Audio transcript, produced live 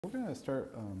We're going to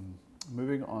start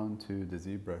moving on to the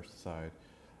Zbrush side.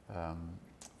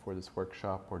 For this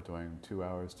workshop, we're doing 2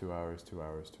 hours, 2 hours, 2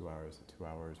 hours, 2 hours, 2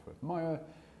 hours with Maya,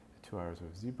 2 hours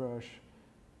with Zbrush,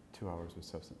 2 hours with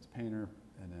Substance Painter,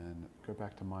 and then go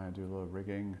back to Maya, do a little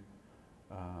rigging,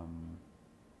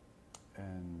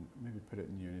 and maybe put it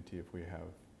in Unity if we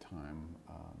have time.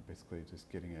 Basically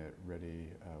just getting it ready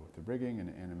with the rigging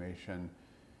and animation,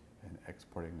 and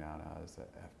exporting that as a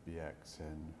FBX,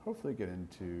 and hopefully get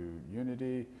into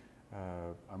Unity.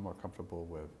 I'm more comfortable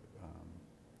with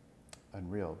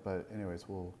Unreal, but anyways,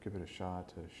 we'll give it a shot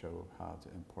to show how to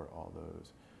import all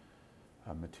those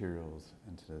materials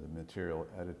into the material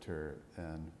editor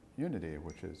in Unity,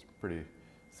 which is pretty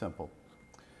simple.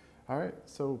 All right,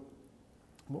 so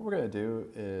what we're going to do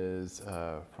is,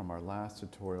 from our last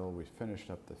tutorial, we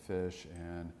finished up the fish,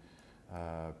 and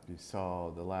you saw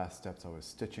the last steps. I was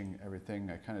stitching everything.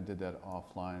 I kind of did that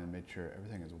offline and made sure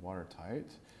everything is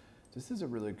watertight. This is a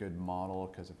really good model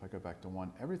because if I go back to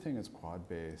one, everything is quad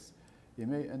base. You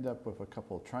may end up with a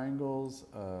couple of triangles.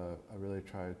 I really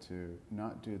tried to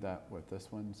not do that with this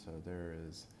one, so there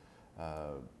is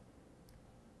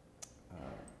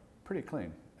pretty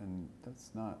clean, and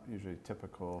that's not usually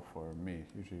typical for me.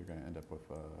 Usually you're going to end up with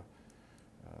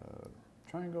a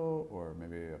triangle, or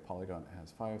maybe a polygon that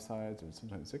has 5 sides, or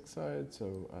sometimes 6 sides.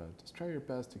 So just try your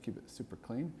best to keep it super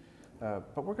clean.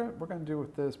 But what we're going to do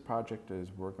with this project is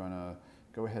we're going to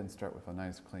go ahead and start with a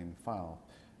nice clean file.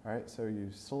 All right, so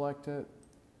you select it,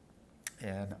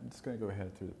 and I'm just going to go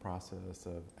ahead through the process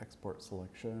of export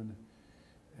selection,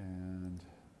 and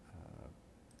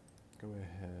go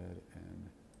ahead and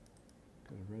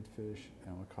go to Redfish,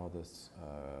 and we'll call this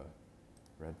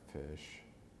Redfish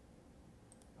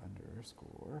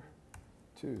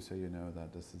 _2, so you know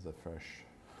that this is a fresh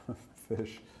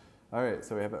fish. All right,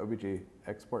 so we have an OBJ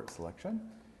export selection.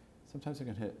 Sometimes you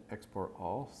can hit export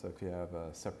all, so if you have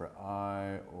a separate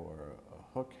eye or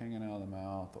a hook hanging out of the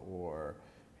mouth, or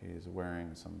he's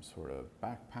wearing some sort of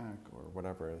backpack or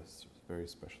whatever, it's a very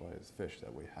specialized fish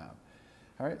that we have.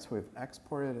 All right, so we've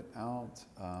exported it out.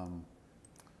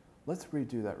 Let's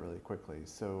redo that really quickly.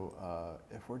 So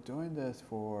if we're doing this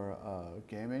for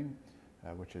gaming,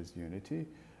 which is Unity,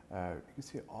 you can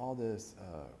see all this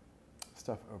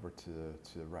stuff over to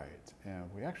the right, and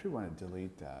we actually want to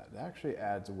delete that. It actually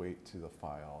adds weight to the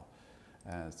file,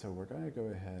 and so we're going to go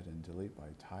ahead and delete by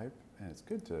type, and it's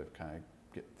good to kind of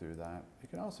get through that. You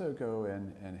can also go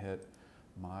in and hit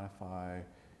modify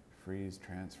freeze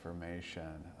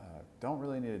transformation. Don't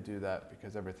really need to do that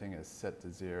because everything is set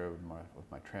to 0 with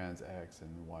my trans X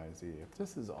and Y, Z. If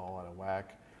this is all out of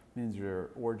whack, it means your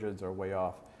origins are way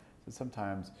off. So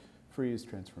sometimes freeze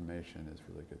transformation is a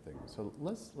really good thing. So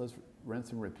let's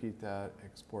rinse and repeat that,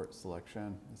 export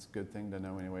selection. It's a good thing to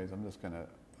know anyways. I'm just going to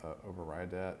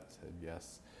override that, say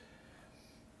yes.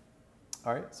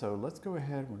 All right, so let's go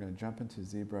ahead. We're going to jump into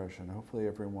Zbrush, and hopefully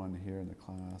everyone here in the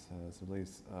class has at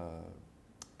least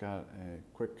got a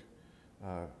quick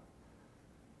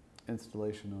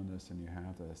installation on this, and you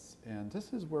have this. And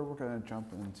this is where we're going to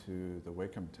jump into the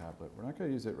Wacom tablet. We're not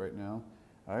going to use it right now.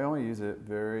 I only use it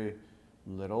very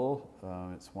little.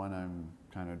 It's when I'm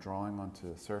kind of drawing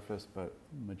onto the surface, but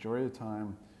majority of the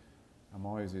time I'm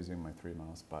always using my 3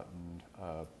 mouse button.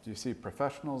 You see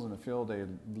professionals in the field, they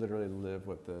literally live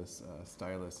with this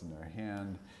stylus in their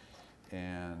hand,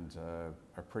 and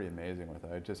are pretty amazing with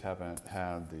it. I just haven't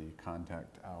had the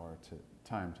contact hour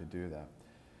time to do that.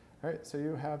 All right, so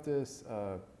you have this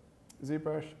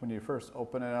Zbrush. When you first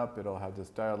open it up, it'll have this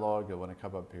dialog. You'll want to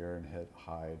come up here and hit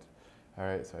hide. All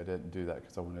right, so I didn't do that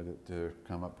because I wanted it to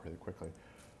come up pretty quickly.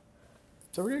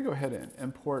 So we're going to go ahead and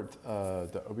import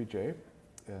the OBJ.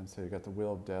 And so you got the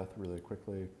Wheel of Death really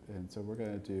quickly. And so we're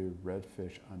going to do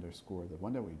Redfish _, the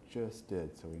one that we just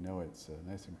did. So we know it's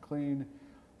nice and clean.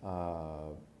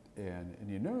 And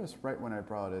you notice right when I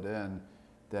brought it in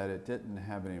that it didn't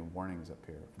have any warnings up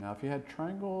here. Now, if you had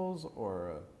triangles or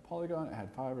a polygon, it had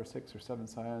 5 or 6 or 7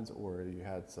 sides, or you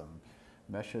had some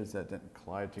meshes that didn't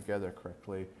collide together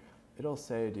correctly, it'll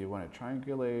say, do you want to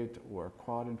triangulate or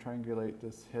quad and triangulate?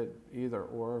 Just hit either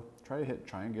or. Try to hit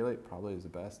triangulate, probably is the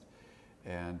best,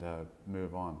 and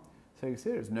move on. So you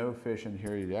see there's no fish in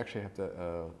here. You actually have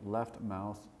to left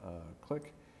mouse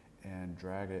click and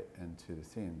drag it into the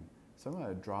scene. So I'm going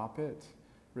to drop it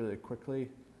really quickly,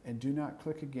 and do not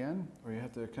click again, or you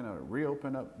have to kind of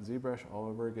reopen up Zbrush all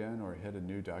over again, or hit a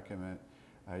new document.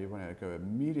 You want to go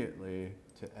immediately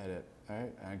to edit.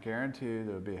 Right? I guarantee you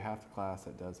there will be half the class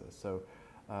that does this. So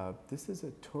this is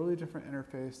a totally different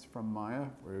interface from Maya,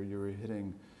 where you were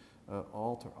hitting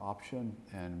Alt or Option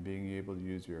and being able to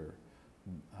use your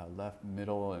left,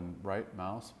 middle, and right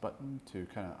mouse button to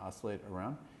kind of oscillate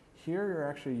around. here you're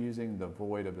actually using the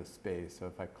void of the space. So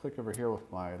if I click over here with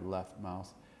my left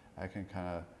mouse, I can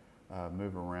kind of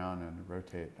move around and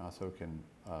rotate. Also can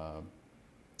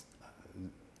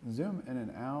zoom in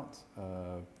and out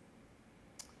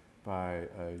by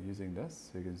using this.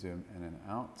 So you can zoom in and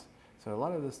out. So a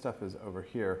lot of this stuff is over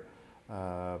here.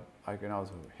 I can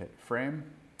also hit frame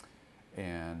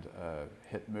and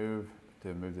hit move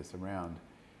to move this around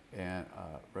and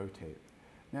rotate.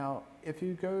 Now, if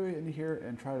you go in here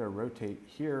and try to rotate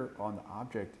here on the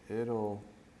object, you're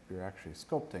actually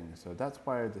sculpting. So that's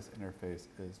why this interface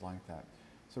is like that.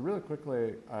 So really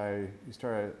quickly, you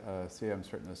start to see I'm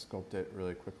starting to sculpt it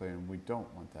really quickly, and we don't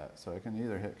want that. So I can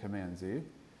either hit Command Z,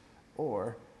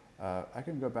 or I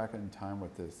can go back in time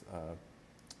with this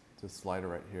slider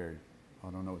right here. I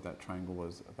don't know what that triangle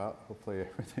was about. Hopefully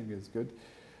everything is good.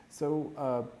 So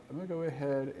I'm going to go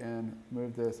ahead and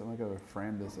move this. I'm going to go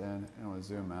frame this in, and I'm going to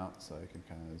zoom out so I can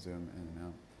kind of zoom in and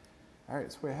out. All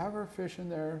right, so we have our fish in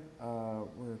there.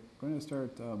 We're going to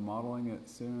start modeling it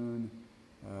soon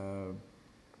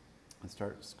and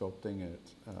start sculpting it.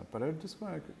 But I just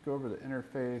want to go over the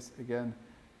interface. Again,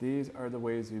 these are the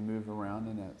ways you move around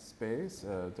in that space.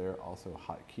 There are also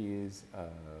hotkeys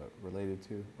related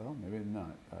to, well, maybe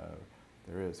not.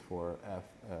 There is for F,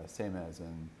 same as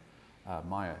in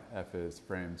Maya. F is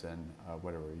frames and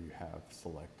whatever you have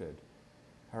selected.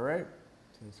 All right,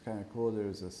 so it's kind of cool.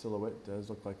 There's a silhouette. It does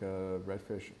look like a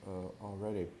redfish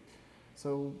already.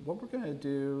 So what we're going to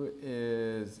do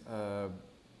is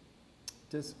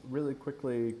just really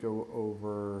quickly go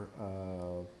over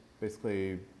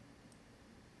basically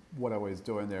what I was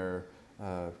doing there,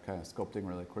 kind of sculpting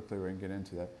really quickly. We're going to get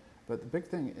into that. But the big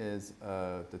thing is,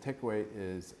 the takeaway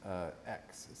is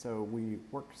X. So we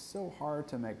worked so hard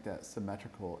to make that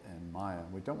symmetrical in Maya.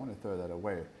 We don't want to throw that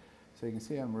away. So you can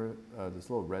see this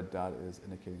little red dot is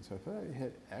indicating. So if I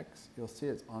hit X, you'll see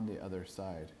it's on the other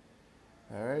side.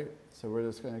 All right, so we're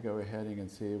just going to go ahead and you can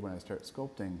see when I start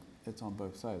sculpting, it's on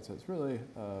both sides. So it's really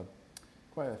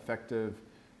quite effective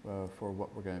for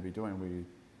what we're going to be doing. We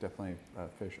definitely,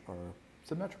 fish are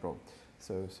symmetrical.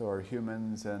 So are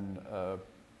humans and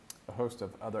a host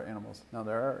of other animals. Now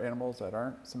there are animals that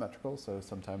aren't symmetrical, so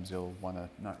sometimes you'll want to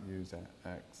not use an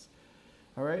X.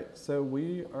 All right, so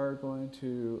we are going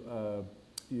to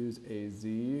use a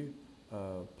Z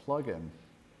plugin,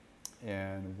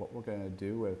 and what we're going to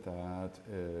do with that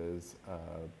is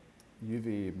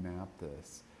UV map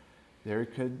this.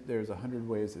 There's 100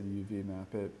 ways to UV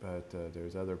map it, but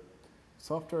there's other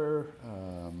software.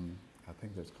 I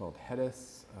think it's called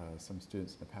Hedis. Some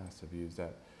students in the past have used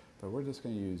that. But we're just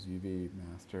going to use UV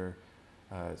Master.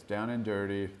 It's down and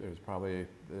dirty.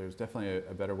 There's definitely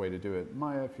a better way to do it in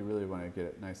Maya if you really want to get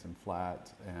it nice and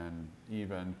flat and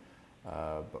even.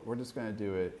 But we're just going to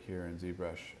do it here in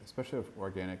ZBrush, especially with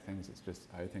organic things.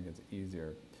 I think it's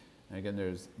easier. And again,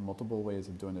 there's multiple ways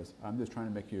of doing this. I'm just trying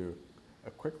to make you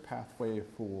a quick pathway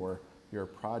for your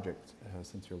project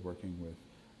since you're working with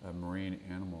marine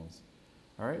animals.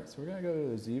 All right, so we're going to go to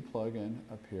the Z plugin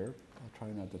up here. I'll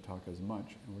try not to talk as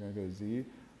much. And we're going to go Z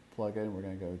plugin. We're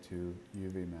going to go to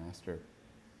UV Master.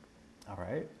 All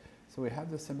right, so we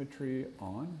have the symmetry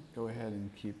on. Go ahead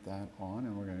and keep that on,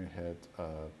 and we're going to hit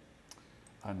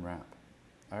unwrap.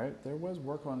 All right, there was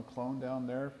work on clone down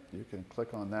there. You can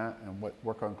click on that, and what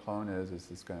work on clone is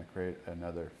it's going to create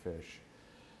another fish.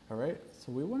 All right,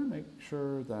 so we want to make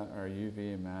sure that our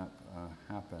UV map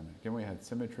happen. Again, we had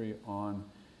symmetry on.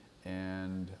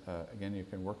 And again, you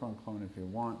can work on clone if you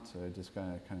want. So just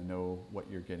kind of know what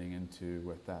you're getting into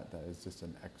with that. That is just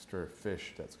an extra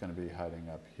fish that's going to be hiding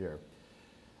up here.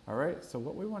 All right, so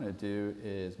what we want to do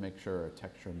is make sure a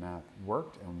texture map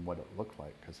worked and what it looked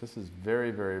like, because this is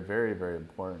very, very, very, very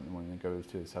important when it goes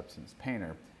to the Substance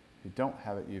Painter. If you don't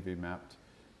have it UV mapped,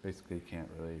 basically you can't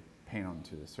really paint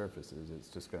onto the surfaces. It's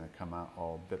just going to come out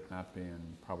all bitmappy and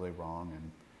probably wrong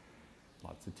and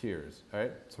lots of tears. All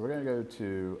right, so we're going to go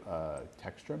to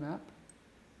texture map.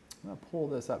 I'm going to pull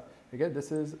this up. Again,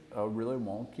 this is a really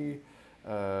wonky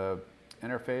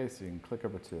interface. You can click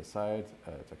over to the side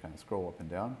to kind of scroll up and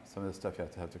down. Some of this stuff you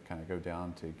have to kind of go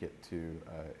down to get to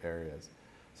areas.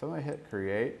 So I'm going to hit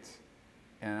create,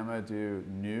 and I'm going to do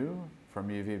new from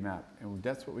UV map. And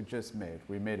that's what we just made.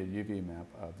 We made a UV map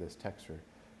of this texture.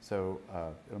 So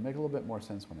it'll make a little bit more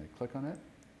sense when I click on it.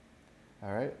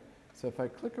 All right. So if I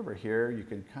click over here, you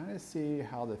can kind of see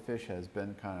how the fish has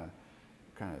been kind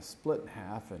of split in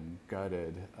half and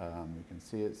gutted. You can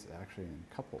see it's actually in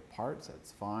a couple parts.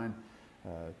 That's fine.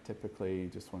 Typically, you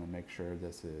just want to make sure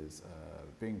this is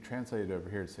being translated over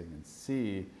here so you can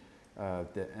see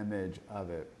the image of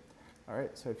it. All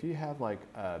right, so if you have like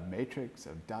a matrix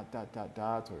of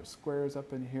dots or squares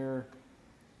up in here,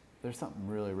 there's something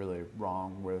really, really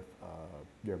wrong with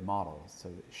your model. So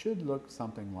it should look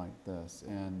something like this,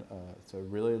 and it's a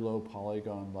really low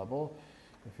polygon level.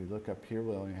 If you look up here,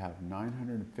 we only have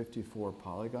 954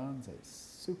 polygons. It's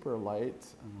super light.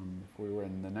 If we were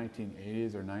in the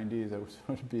 1980s or 90s, it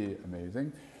would be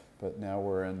amazing. But now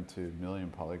we're into million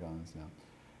polygons now.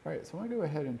 All right, so I'm gonna go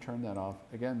ahead and turn that off.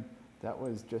 Again, that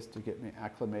was just to get me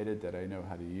acclimated that I know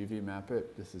how to UV map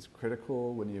it. This is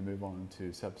critical when you move on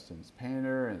to Substance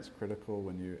Painter, and it's critical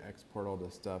when you export all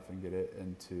this stuff and get it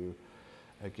into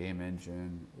a game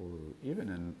engine, or even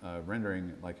in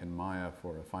rendering like in Maya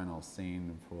for a final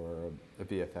scene for a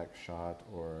VFX shot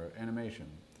or animation.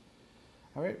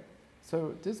 All right,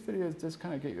 so this video is just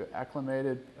kind of get you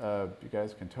acclimated. You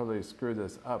guys can totally screw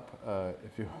this up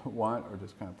if you want, or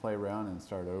just kind of play around and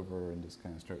start over and just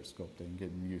kind of start sculpting,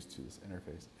 getting used to this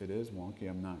interface. It is wonky,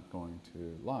 I'm not going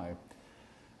to lie.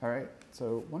 All right,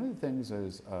 so one of the things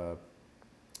is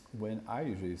when I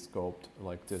usually sculpt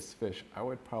like this fish, I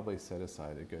would probably set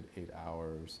aside a good 8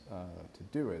 hours to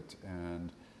do it.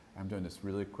 And I'm doing this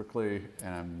really quickly,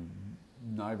 and I'm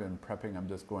not even prepping, I'm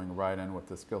just going right in with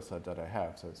the skill set that I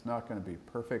have. So it's not gonna be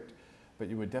perfect, but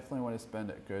you would definitely wanna spend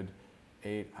a good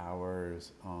 8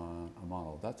 hours on a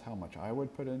model. That's how much I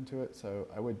would put into it. So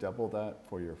I would double that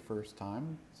for your first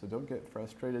time. So don't get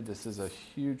frustrated. This is a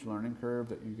huge learning curve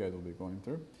that you guys will be going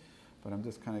through. But I'm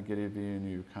just kind of giving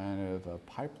you kind of a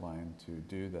pipeline to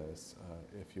do this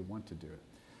if you want to do it.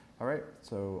 All right,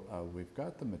 so we've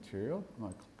got the material. I'm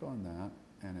gonna click on that,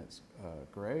 and it's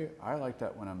gray. I like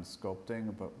that when I'm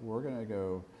sculpting, but we're gonna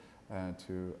go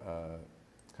to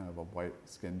kind of a white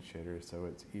skin shader, so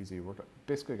it's easy. We're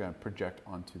basically gonna project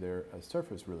onto their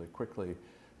surface really quickly,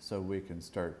 so we can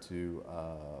start to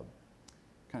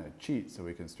kind of cheat, so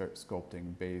we can start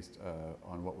sculpting based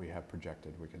on what we have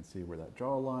projected. We can see where that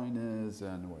jawline is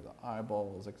and where the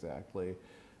eyeball is exactly.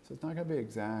 So it's not going to be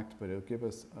exact, but it'll give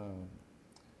us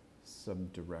some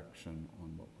direction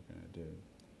on what we're going to do.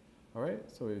 All right,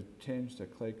 so we've changed the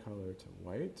clay color to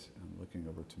white. I'm looking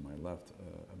over to my left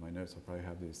of my notes. I'll probably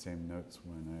have these same notes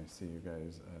when I see you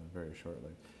guys very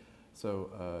shortly.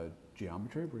 So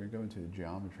geometry, we're going to go into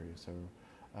geometry. So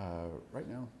right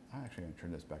now, I'm actually going to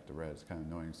turn this back to red. It's kind of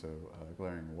annoying, so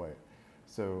glaring white.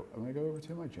 So I'm going to go over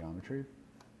to my geometry.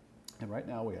 And right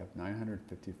now we have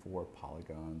 954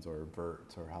 polygons or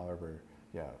verts, or however,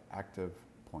 yeah, active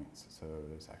points. So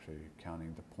it's actually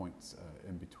counting the points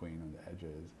in between on the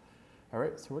edges. All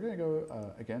right, so we're going to go,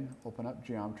 again, open up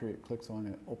geometry. It clicks on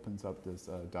it, opens up this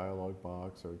dialog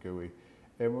box or GUI,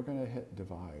 and we're going to hit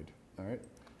divide. All right.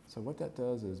 So what that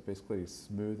does is basically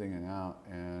smoothing it out,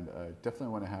 and definitely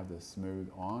want to have this smooth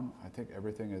on. I think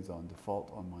everything is on default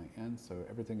on my end, so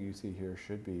everything you see here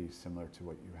should be similar to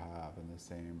what you have in the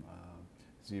same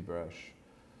Zbrush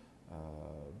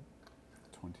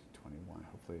 2021.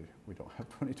 Hopefully we don't have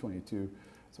 2022.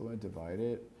 So I'm going to divide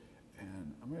it,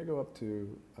 and I'm going to go up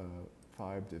to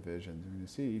 5 divisions. And you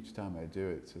see each time I do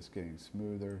it, it's just getting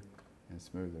smoother and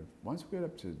smoother. Once we get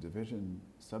up to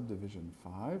subdivision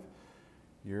 5,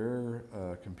 your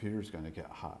computer's going to get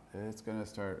hot. It's going to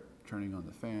start turning on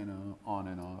the fan on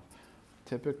and off.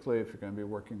 Typically, if you're going to be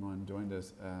working on doing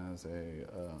this as a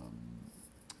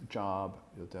job,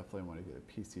 you'll definitely want to get a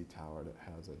PC tower that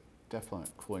has a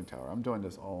definite cooling tower. I'm doing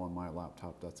this all on my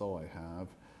laptop. That's all I have.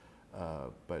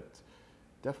 But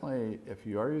definitely, if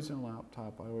you are using a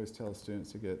laptop, I always tell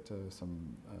students to get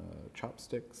some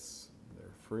chopsticks.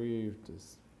 They're free.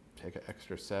 Just take an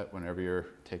extra set whenever you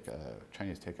take a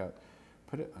Chinese takeout.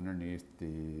 Put it underneath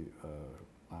the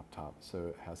laptop so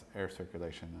it has air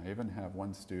circulation. I even have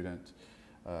one student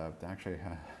that actually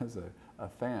has a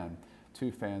fan,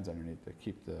 2 fans underneath to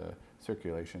keep the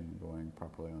circulation going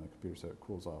properly on the computer so it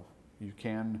cools off. You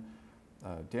can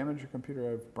damage your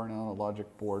computer. I've burned out a logic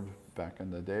board back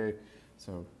in the day,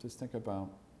 so just think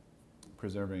about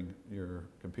preserving your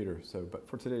computer. So, but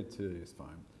for today is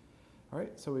fine. All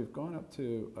right, so we've gone up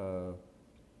to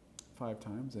 5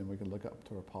 times, and we can look up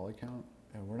to our poly count.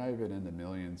 And we're not even in the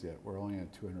millions yet. We're only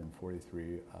at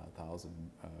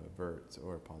 243,000 verts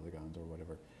or polygons or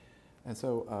whatever. And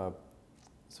so,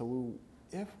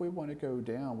 if we want to go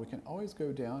down, we can always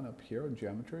go down up here in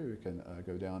geometry. We can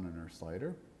go down in our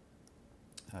slider,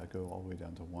 go all the way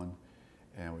down to 1,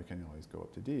 and we can always go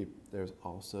up to deep. There's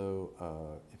also,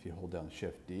 if you hold down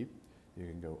Shift Deep, you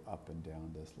can go up and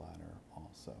down this ladder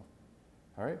also.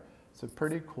 All right. So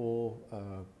pretty cool.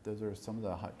 Those are some of the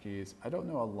hotkeys. I don't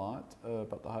know a lot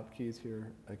about the hotkeys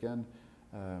here. Again,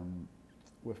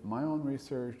 with my own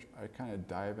research, I kind of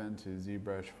dive into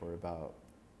ZBrush for about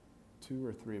 2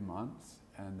 or 3 months,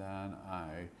 and then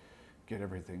I get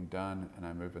everything done and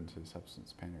I move into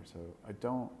Substance Painter. So I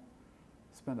don't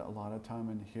spend a lot of time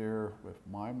in here with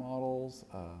my models,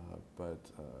 but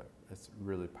it's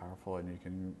really powerful, and you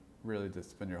can really just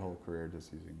spend your whole career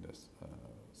just using this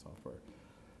software.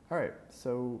 All right,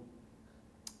 so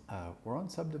we're on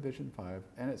subdivision 5,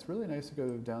 and it's really nice to go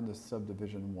down to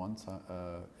subdivision 1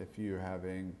 if you're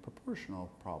having proportional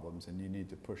problems and you need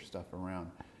to push stuff around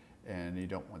and you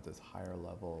don't want this higher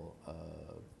level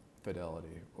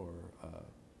fidelity or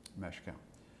mesh count.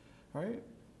 All right,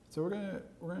 so we're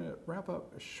gonna wrap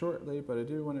up shortly, but I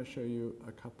do want to show you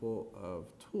a couple of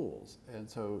tools. And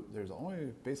so there's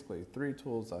only basically 3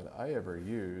 tools that I ever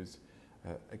use.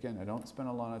 Again, I don't spend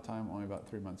a lot of time, only about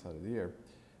 3 months out of the year.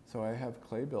 So I have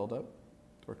clay buildup,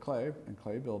 or clay and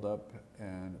clay buildup,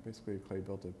 and basically clay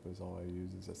buildup is all I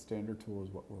use. It's a standard tool is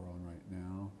what we're on right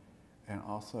now. And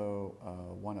also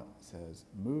one that says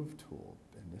move tool,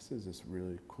 and this is this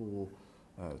really cool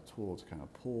tool to kind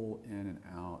of pull in and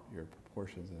out your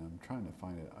proportions, and I'm trying to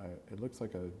find it. It looks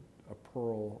like a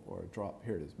pearl or a drop.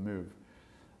 Here it is, move.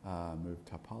 Move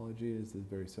topology is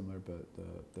very similar, but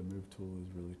the move tool is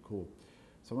really cool.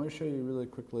 So I'm going to show you really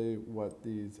quickly what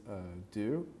these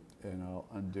do, and I'll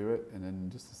undo it, and then in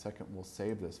just a second we'll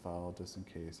save this file just in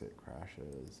case it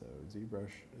crashes. So Zbrush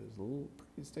is a little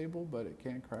pretty stable, but it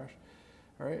can crash.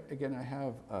 All right, again, I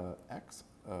have X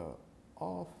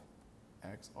off,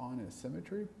 X on is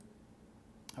symmetry.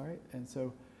 All right, and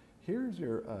so here's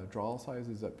your draw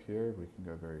sizes up here. We can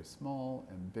go very small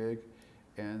and big.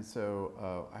 And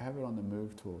so I have it on the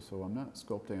move tool, so I'm not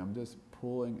sculpting, I'm just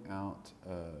pulling out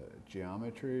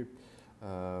geometry.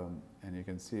 And you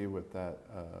can see with that,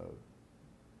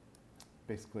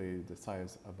 basically the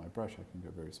size of my brush, I can go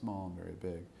very small and very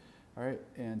big. All right,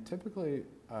 and typically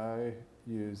I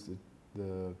use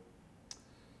the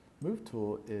move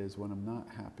tool is when I'm not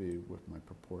happy with my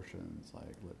proportions,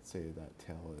 like let's say that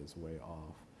tail is way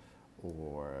off,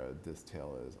 or this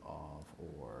tail is off,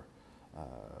 or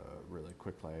really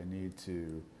quickly I need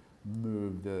to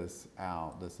move this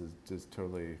out. This is just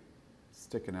totally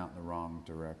sticking out in the wrong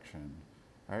direction.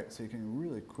 All right, so you can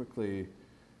really quickly,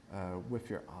 with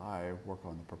your eye, work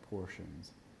on the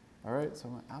proportions. All right, so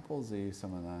I'm going to Apple Z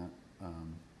some of that,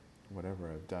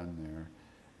 whatever I've done there,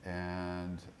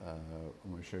 and I'm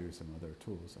going to show you some other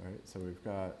tools. All right, so we've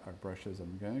got our brushes.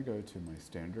 I'm going to go to my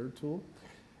standard tool,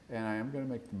 and I am going to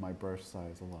make my brush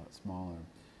size a lot smaller.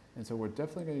 And so we're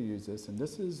definitely going to use this, and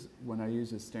this is when I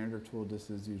use a standard tool, this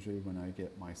is usually when I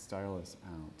get my stylus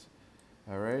out.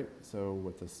 All right, so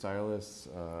with the stylus,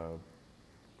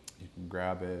 you can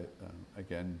grab it,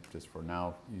 again, just for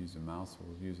now, use a mouse,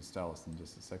 we'll use a stylus in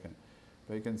just a second.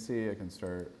 But you can see I can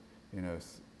start, you know,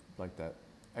 like that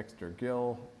extra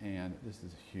gill, and this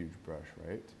is a huge brush,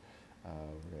 right?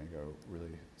 We're going to go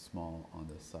really small on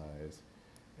this size,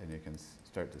 and you can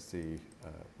start to see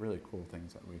really cool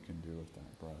things that we can do with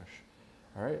that brush.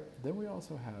 All right, then we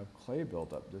also have clay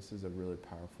buildup. This is a really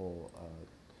powerful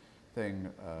thing,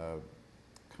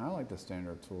 kind of like the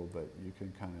standard tool, but you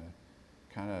can kind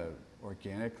of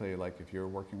organically, like if you're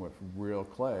working with real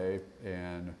clay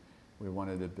and we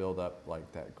wanted to build up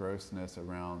like that grossness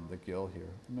around the gill here,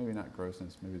 maybe not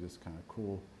grossness, maybe just kind of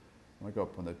cool. I'm gonna go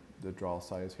up on the draw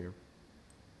size here.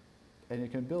 And you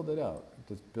can build it out,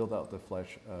 just build out the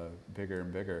flesh bigger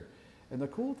and bigger. And the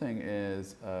cool thing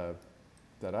is,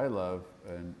 that I love,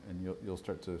 and you'll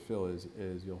start to feel is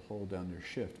you'll hold down your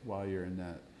shift while you're in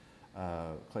that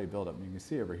clay buildup. You can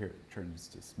see over here it turns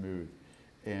to smooth,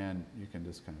 and you can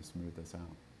just kind of smooth this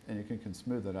out. And you can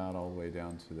smooth it out all the way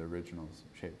down to the original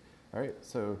shape. All right,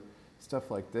 so stuff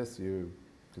like this you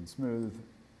can smooth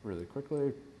really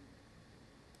quickly.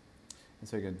 And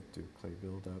so you can do clay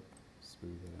buildup,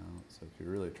 smooth it out. So if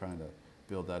you're really trying to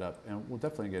build that up, and we'll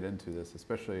definitely get into this,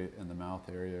 especially in the mouth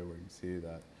area where you can see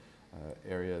that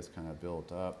area is kind of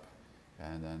built up,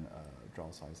 and then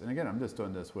draw size. And again, I'm just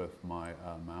doing this with my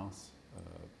mouse.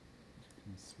 You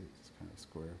can see it's kind of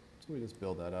square. So we just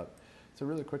build that up. So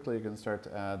really quickly, you can start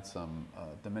to add some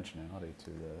dimensionality to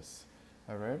this.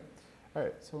 All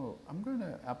right, so I'm going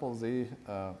to Apple Z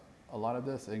a lot of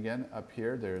this. Again, up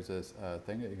here, there's this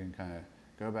thing that you can kind of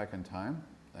go back in time,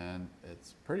 and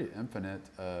it's pretty infinite.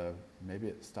 Maybe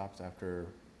it stops after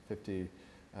 50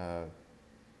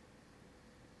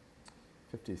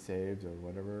 saves or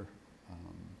whatever.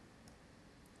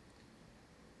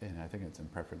 And I think it's in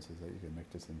preferences that you can make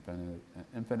this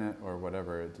infinite or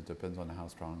whatever. It depends on how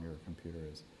strong your computer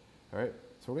is. All right,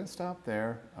 so we're going to stop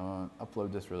there.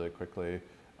 Upload this really quickly,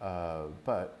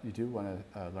 but you do want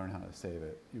to learn how to save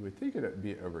it. You would think it would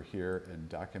be over here in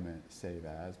Document Save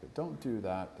As, but don't do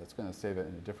that. That's going to save it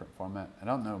in a different format. I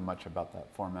don't know much about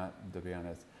that format, to be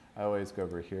honest. I always go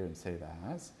over here and Save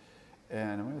As.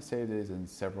 And I'm going to save these in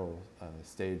several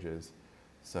stages.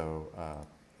 So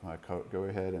go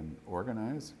ahead and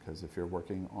organize, because if you're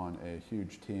working on a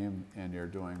huge team and you're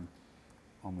doing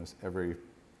almost every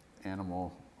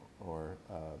animal or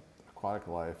aquatic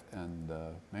life in the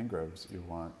mangroves, you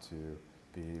want to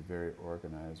be very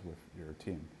organized with your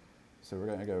team. So we're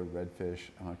going to go Redfish,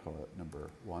 I'm going to call it number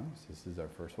 1. So this is our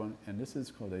first one, and this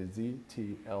is called a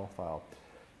ZTL file.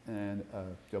 And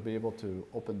you'll be able to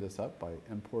open this up by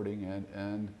importing it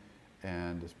in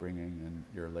and just bringing in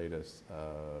your latest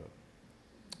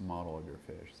model of your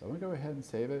fish. So I'm going to go ahead and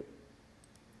save it.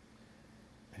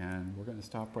 And we're going to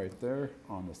stop right there.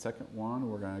 On the second one,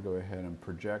 we're going to go ahead and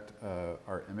project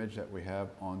our image that we have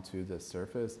onto the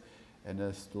surface and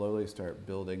just slowly start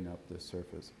building up the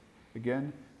surface.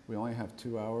 Again, we only have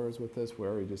 2 hours with this. We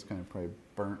already just kind of probably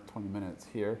burnt 20 minutes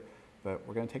here, but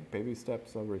we're going to take baby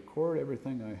steps. I'll record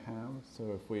everything I have.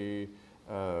 So if we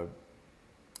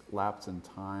lapse in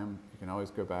time, you can always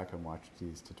go back and watch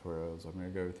these tutorials. I'm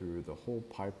going to go through the whole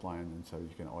pipeline, and so you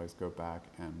can always go back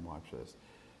and watch this.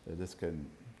 This can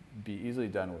be easily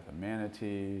done with a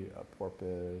manatee, a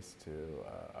porpoise, to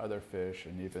other fish,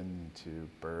 and even to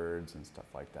birds and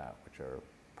stuff like that, which are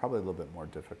probably a little bit more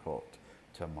difficult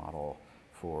to model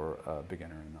for a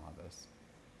beginner and novice.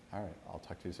 All right, I'll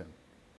talk to you soon.